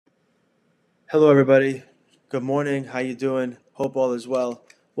Hello, everybody. Good morning. How you doing? Hope all is well.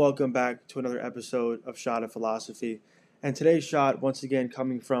 Welcome back to another episode of Shot of Philosophy. And today's shot, once again,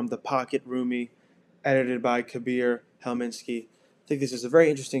 coming from the Pocket Rumi, edited by Kabir Helminski. I think this is a very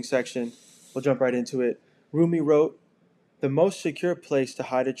interesting section. We'll jump right into it. Rumi wrote, "The most secure place to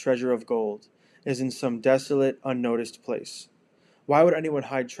hide a treasure of gold is in some desolate, unnoticed place. Why would anyone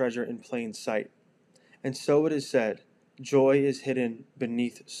hide treasure in plain sight? And so it is said, joy is hidden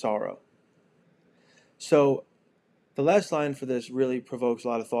beneath sorrow." So the last line for this really provokes a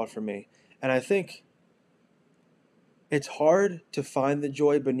lot of thought for me. And I think it's hard to find the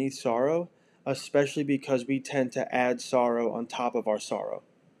joy beneath sorrow, especially because we tend to add sorrow on top of our sorrow.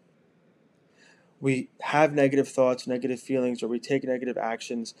 We have negative thoughts, negative feelings, or we take negative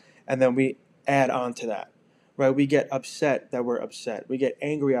actions, and then we add on to that. Right? We get upset that we're upset. We get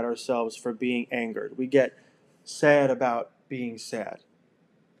angry at ourselves for being angered. We get sad about being sad.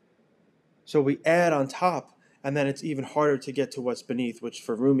 So we add on top, and then it's even harder to get to what's beneath, which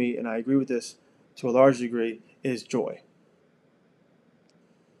for Rumi, and I agree with this to a large degree, is joy.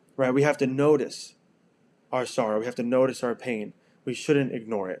 Right? We have to notice our sorrow. We have to notice our pain. We shouldn't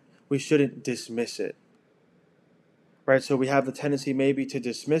ignore it. We shouldn't dismiss it. Right? So we have the tendency maybe to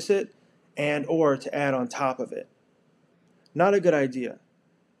dismiss it and or to add on top of it. Not a good idea.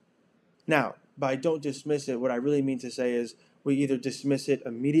 Now, by don't dismiss it, what I really mean to say is we either dismiss it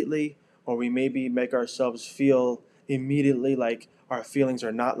immediately or we maybe make ourselves feel immediately like our feelings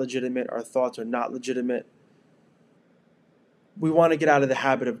are not legitimate, our thoughts are not legitimate. We want to get out of the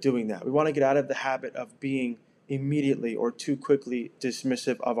habit of doing that. We want to get out of the habit of being immediately or too quickly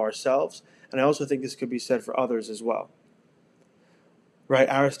dismissive of ourselves. And I also think this could be said for others as well. Right?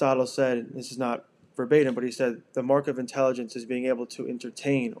 Aristotle said, this is not verbatim, but he said, the mark of intelligence is being able to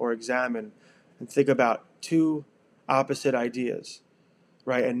entertain or examine and think about two opposite ideas,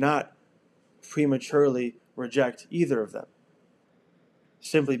 right? And not prematurely reject either of them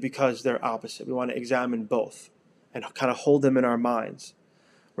simply because they're opposite. We want to examine both and kind of hold them in our minds,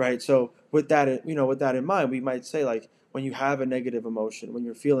 right? So with that, with that in mind, we might say, like, when you have a negative emotion, when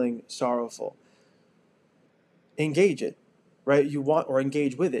you're feeling sorrowful, engage it, right? You want, or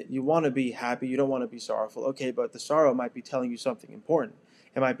engage with it. You want to be happy. You don't want to be sorrowful. Okay, but the sorrow might be telling you something important.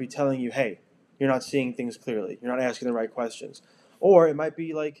 It might be telling you, hey, you're not seeing things clearly. You're not asking the right questions. Or it might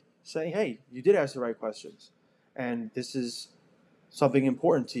be like saying, hey, you did ask the right questions. And this is something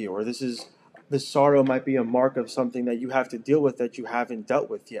important to you. Or this sorrow might be a mark of something that you have to deal with that you haven't dealt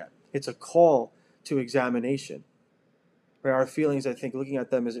with yet. It's a call to examination. Right? Our feelings, I think, looking at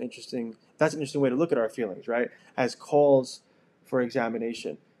them is that's an interesting way to look at our feelings, right? As calls for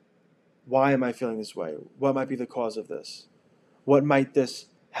examination. Why am I feeling this way? What might be the cause of this? What might this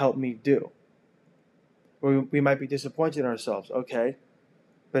help me do? We might be disappointed in ourselves. Okay.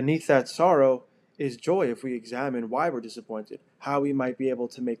 Beneath that sorrow is joy if we examine why we're disappointed, how we might be able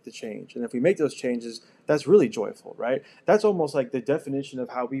to make the change. And if we make those changes, that's really joyful, right? That's almost like the definition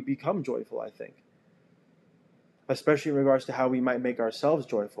of how we become joyful, I think. Especially in regards to how we might make ourselves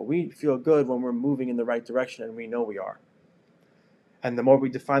joyful. We feel good when we're moving in the right direction, and we know we are. And the more we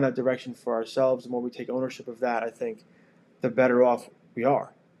define that direction for ourselves, the more we take ownership of that, I think, the better off we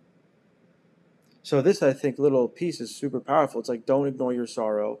are. So this, I think, little piece is super powerful. It's like, don't ignore your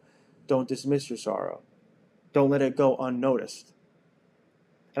sorrow. Don't dismiss your sorrow. Don't let it go unnoticed.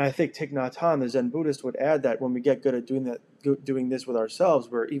 And I think Thich Nhat Hanh, the Zen Buddhist, would add that when we get good at doing this with ourselves,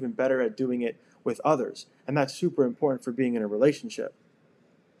 we're even better at doing it with others. And that's super important for being in a relationship.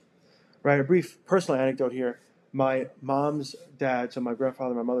 Right, a brief personal anecdote here. My mom's dad, so my grandfather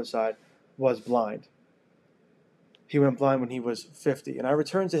on my mother's side, was blind. He went blind when he was 50. And I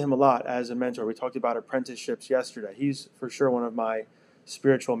returned to him a lot as a mentor. We talked about apprenticeships yesterday. He's for sure one of my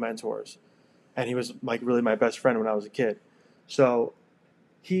spiritual mentors. And he was like really my best friend when I was a kid. So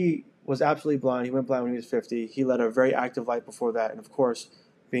he was absolutely blind. He went blind when he was 50. He led a very active life before that. And of course,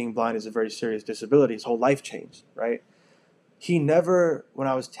 being blind is a very serious disability. His whole life changed, right? He never, when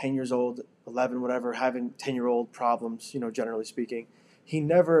I was 10 years old, 11, whatever, having 10-year-old problems, generally speaking, he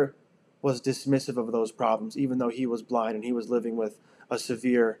never was dismissive of those problems, even though he was blind and he was living with a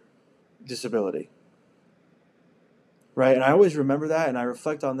severe disability. Right? And I always remember that, and I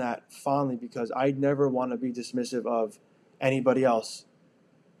reflect on that fondly because I never want to be dismissive of anybody else.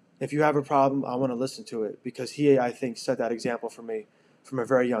 If you have a problem, I want to listen to it because he, I think, set that example for me from a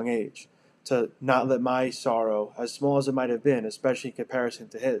very young age to not let my sorrow, as small as it might have been, especially in comparison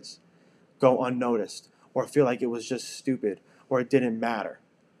to his, go unnoticed or feel like it was just stupid or it didn't matter.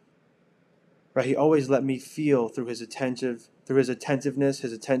 Right? He always let me feel through his attentiveness,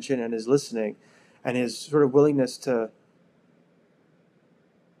 his attention, and his listening, and his sort of willingness to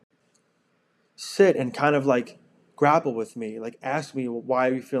sit and kind of like grapple with me, like ask me, well, why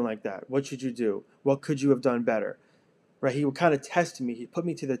are you feeling like that? What should you do? What could you have done better? Right? He would kind of test me. He put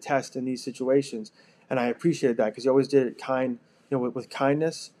me to the test in these situations, and I appreciated that because he always did it with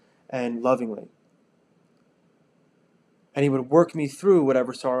kindness and lovingly. And he would work me through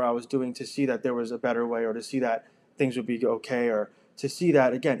whatever sorrow I was doing to see that there was a better way, or to see that things would be okay, or to see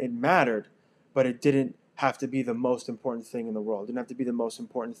that, again, it mattered, but it didn't have to be the most important thing in the world. It didn't have to be the most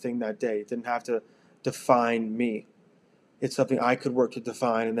important thing that day. It didn't have to define me. It's something I could work to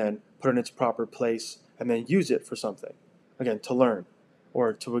define and then put in its proper place and then use it for something. Again, to learn,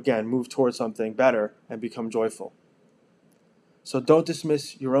 or to, again, move towards something better and become joyful. So don't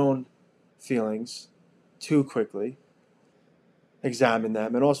dismiss your own feelings too quickly. Examine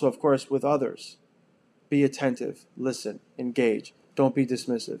them, and also, of course, with others. Be attentive, listen, engage. Don't be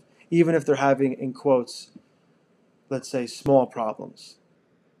dismissive. Even if they're having, in quotes, let's say, small problems.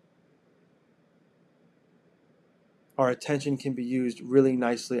 Our attention can be used really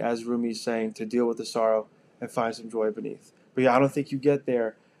nicely, as Rumi's saying, to deal with the sorrow and find some joy beneath. But yeah, I don't think you get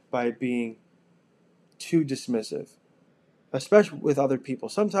there by being too dismissive, especially with other people.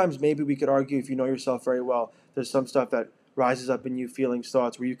 Sometimes maybe we could argue, if you know yourself very well, there's some stuff that rises up in you, feelings,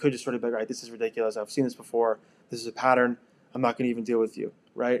 thoughts, where you could just sort of be like, right, this is ridiculous. I've seen this before. This is a pattern. I'm not going to even deal with you,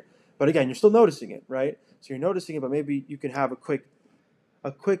 right? But again, you're still noticing it, right? So you're noticing it, but maybe you can have a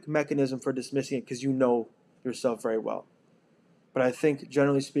quick mechanism for dismissing it because you know yourself very well. But I think,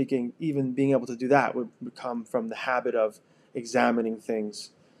 generally speaking, even being able to do that would come from the habit of examining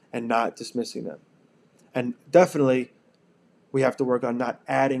things and not dismissing them. And definitely, we have to work on not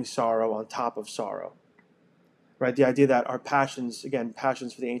adding sorrow on top of sorrow. Right? The idea that our passions, again,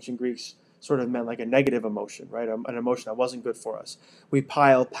 passions for the ancient Greeks sort of meant like a negative emotion, right? An emotion that wasn't good for us. We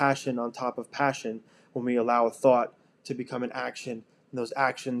pile passion on top of passion when we allow a thought to become an action, and those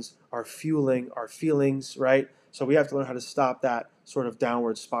actions are fueling our feelings, right? So we have to learn how to stop that sort of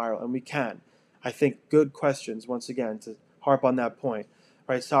downward spiral, and we can. I think good questions, once again, to harp on that point,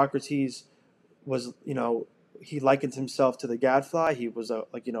 right? Socrates was, he likened himself to the gadfly. He was a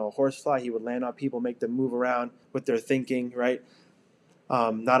horsefly. He would land on people, make them move around with their thinking, right?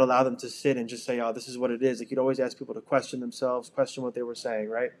 Not allow them to sit and just say, "Oh, this is what it is." Like, he'd always ask people to question themselves, question what they were saying,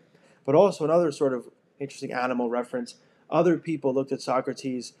 right? But also another sort of interesting animal reference. Other people looked at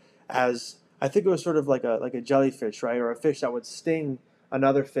Socrates as, I think it was sort of like a jellyfish, right, or a fish that would sting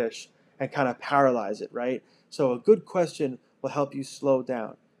another fish and kind of paralyze it, right? So a good question will help you slow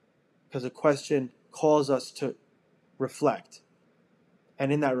down, because a question calls us to reflect.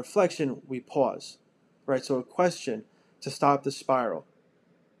 And in that reflection, we pause, right? So a question to stop the spiral,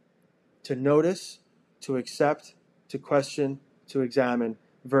 to notice, to accept, to question, to examine,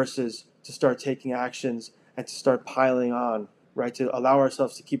 versus to start taking actions and to start piling on, right? To allow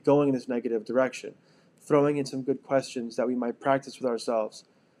ourselves to keep going in this negative direction. Throwing in some good questions that we might practice with ourselves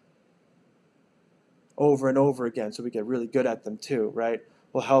over and over again so we get really good at them too, right?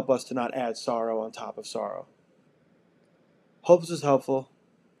 Will help us to not add sorrow on top of sorrow. Hope this was helpful.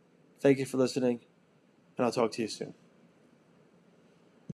 Thank you for listening, and I'll talk to you soon.